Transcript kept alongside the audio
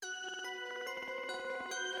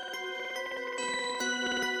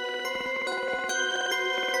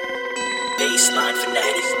baseline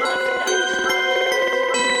Fanaticz.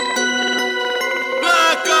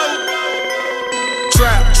 Blanco.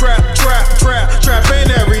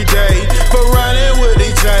 Trapping every day, but running with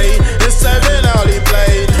DJ and serving all he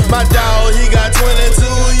played. My dog, he got 22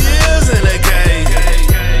 years in the game.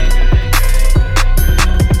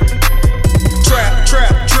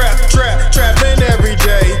 Trapping every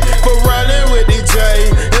day, but running with DJ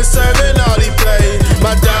and serving all he played.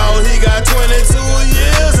 My dog, he got 22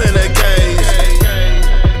 years in the cage.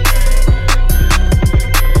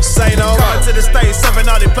 Say no more. To the stage, serving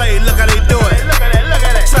all he played. Look how they do it. Look at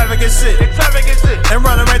that. Traffic and shit. And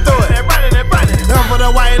running right through it. Come for the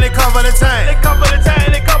white and they cover the tank.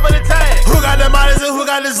 Who got the models and who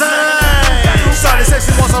got the zine? Shawty said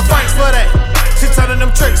she wants some fights for that. She turning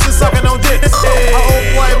them tricks and sucking on dicks. My old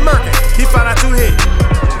boy Merkin, he found out you hit.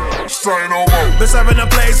 Say no more. Been serving the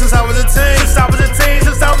place since I was a teen.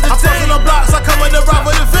 I'm posting on blocks, I come with the rock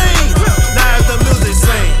with the fiends. Now it's the music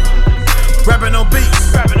scene. Rapping on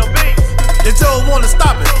beats. They just wanna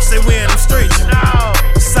stop it. Say we in them streets. No.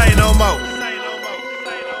 Say no more.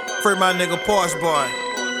 Free my nigga Porsche boy.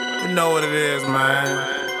 You know what it is,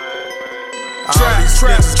 man.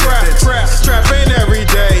 Trapping every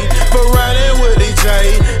day, but running with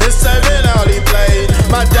DJ and serving all he played.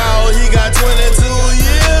 My dog, he got 22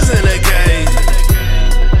 years in the game.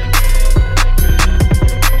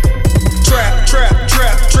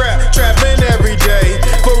 Trapping every day,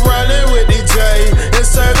 but running with DJ and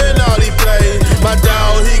serving all he played. My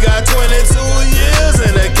dog, he got 22 years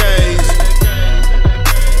in the cage.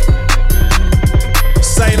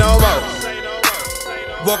 Say no more.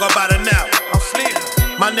 Woke up out of nap.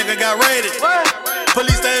 My nigga got raided. What?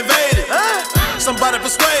 Police they invaded. Somebody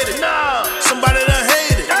persuaded. No. Somebody done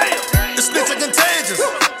hated. Damn. The snitch are contagious.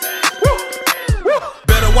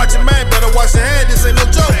 Better watch your man, better watch your hand. This ain't no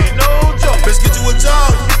joke. Let's get you a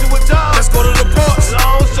job. Let's go to the ports.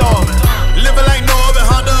 Living like Norman,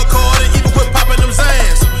 Honda Accord, and even quit popping them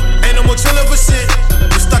Zans. Ain't no more chillin' for shit.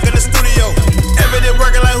 We stuck in the studio. Every day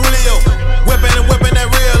working like Julio. Whipping that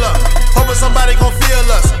real up. Hoping somebody gon' feel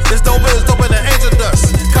us. This dope is dope in the angel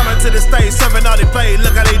dust. Coming to the stage, serving all they play.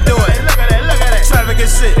 Look how they do it. Look at that. Traffic and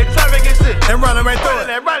shit. And running right through it.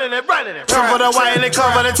 Running it. Come for the white and they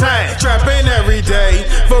cover the tank. Trapping every day,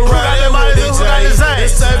 but running with DJ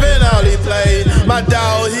and serving all he played. My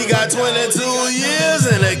dog, he got 22 years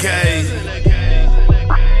in the cage.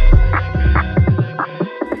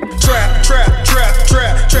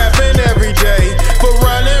 Trapping every day, but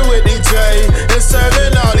running with DJ and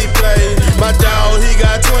serving all he played. My dog, he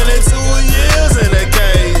got 22 years in the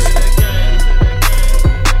cage.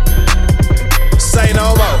 Say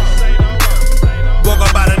no more. Woke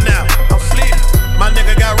up out of nap. My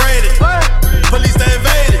nigga got raided. Police they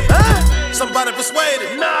invaded. Somebody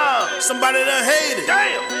persuaded. No. Somebody done hated.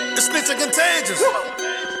 Damn. The snitch are contagious.